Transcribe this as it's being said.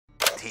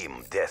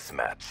Team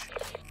deathmatch.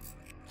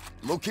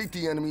 Locate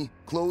the enemy,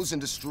 close and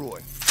destroy.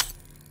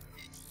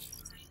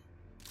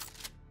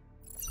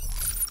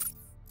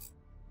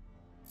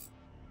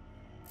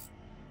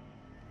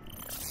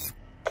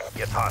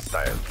 Get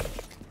hostile.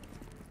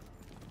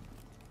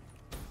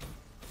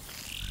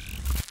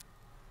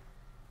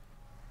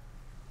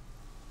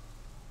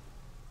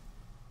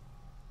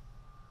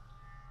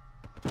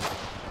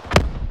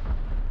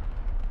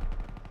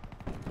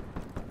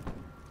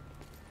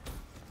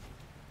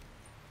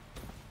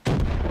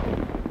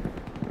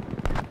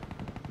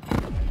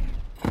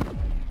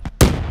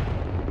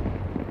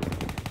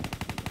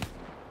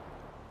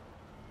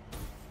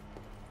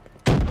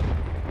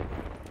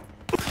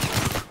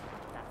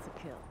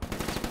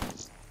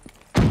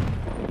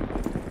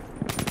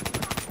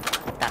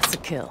 That's a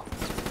kill.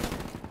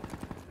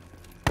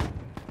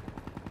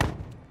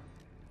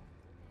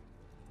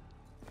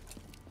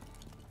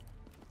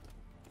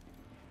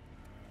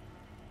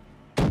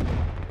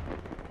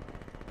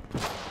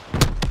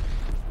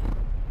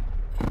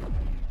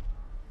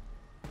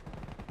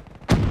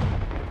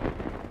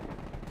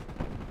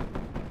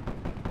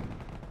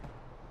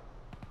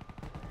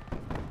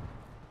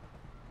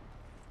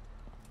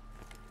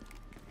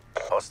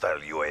 Hostile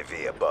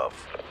UAV above.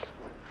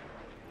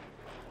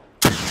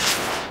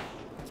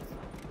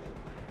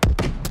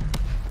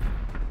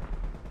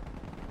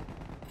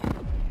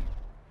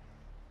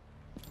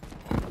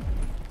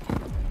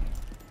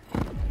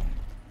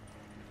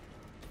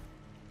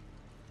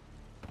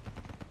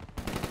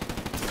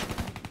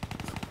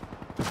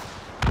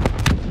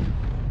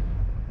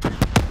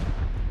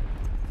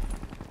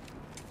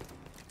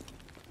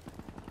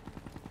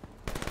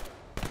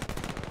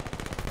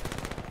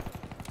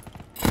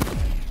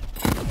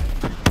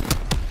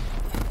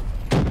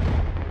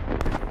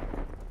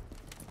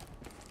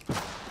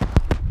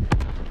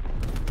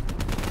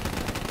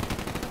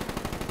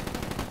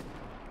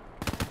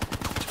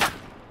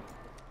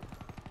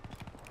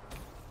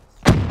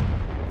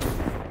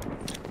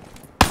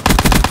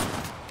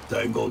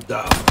 Tango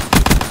down.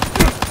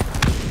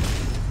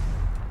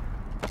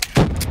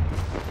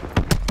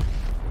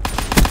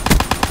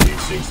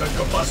 These things are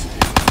capacity.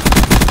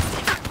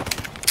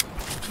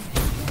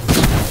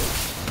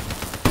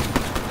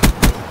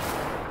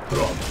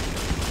 Drop.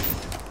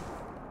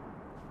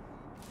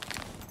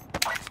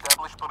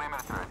 Establish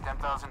perimeter at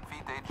 10,000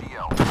 feet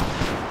AGL.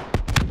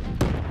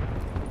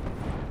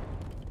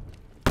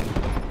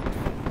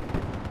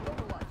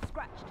 Overwatch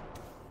scratched.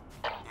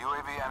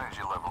 UAV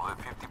energy level at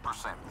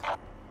 50%.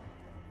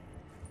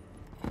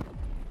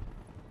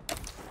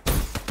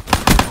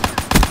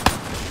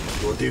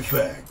 Good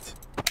effect.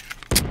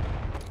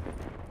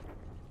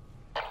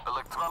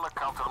 Electronic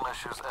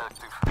countermeasures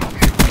active.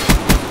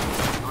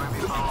 UAV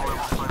power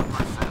level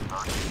 5%.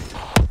 RTC.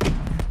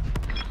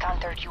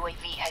 Counter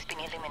UAV has been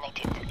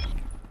eliminated.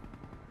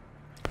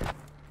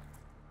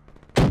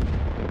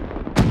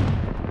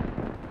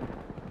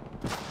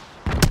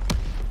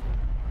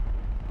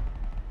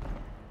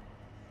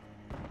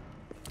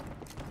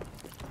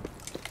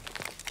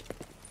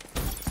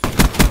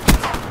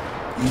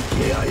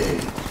 EKIA.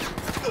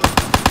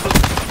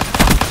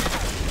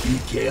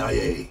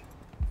 EKIA.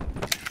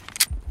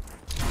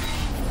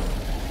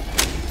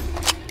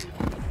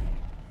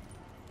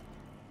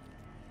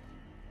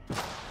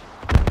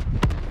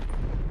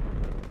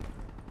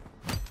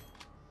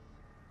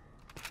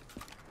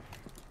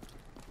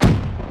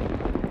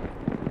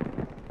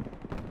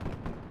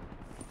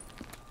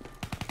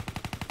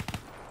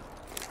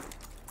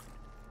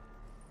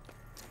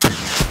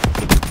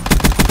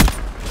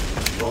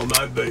 On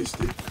my base,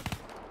 dude.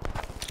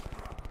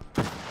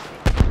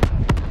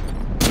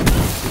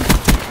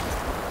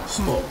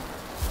 Smoke.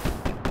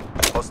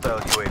 Hostile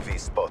UAV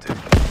spotted.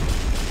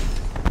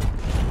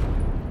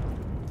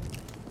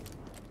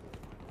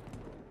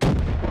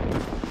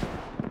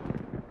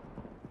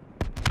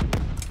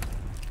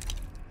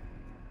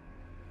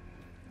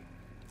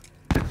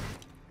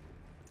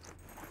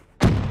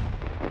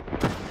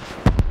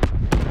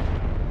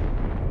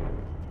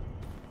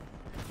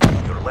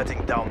 You're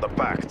letting down the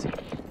pact.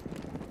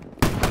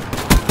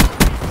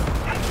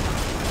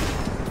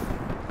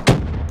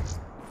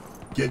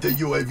 Get the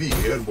UAV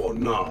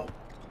airborne now.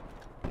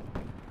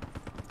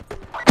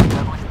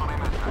 Establish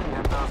perimeter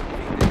at 10,000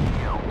 feet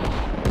AGL.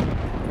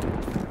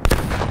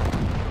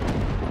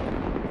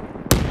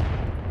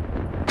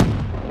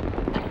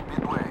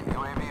 Midway,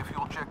 UAV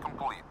fuel check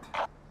complete.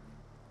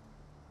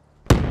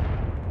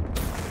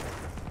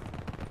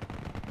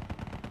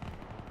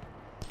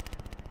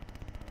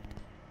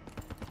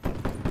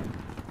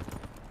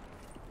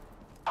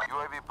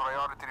 UAV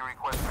priority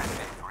request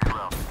received.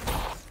 Reroute.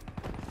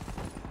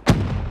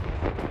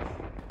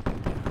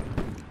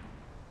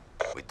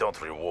 We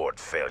don't reward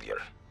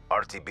failure.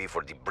 RTB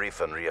for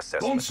debrief and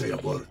reassessment. Don't say a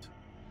word.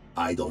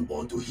 I don't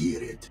want to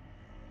hear it.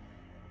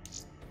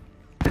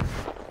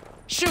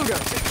 Shooter!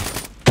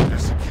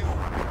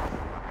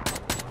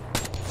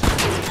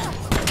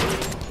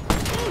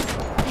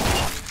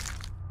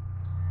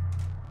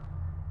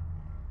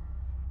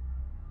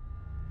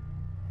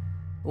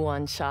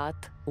 One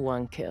shot,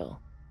 one kill.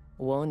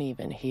 won't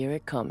even hear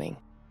it coming.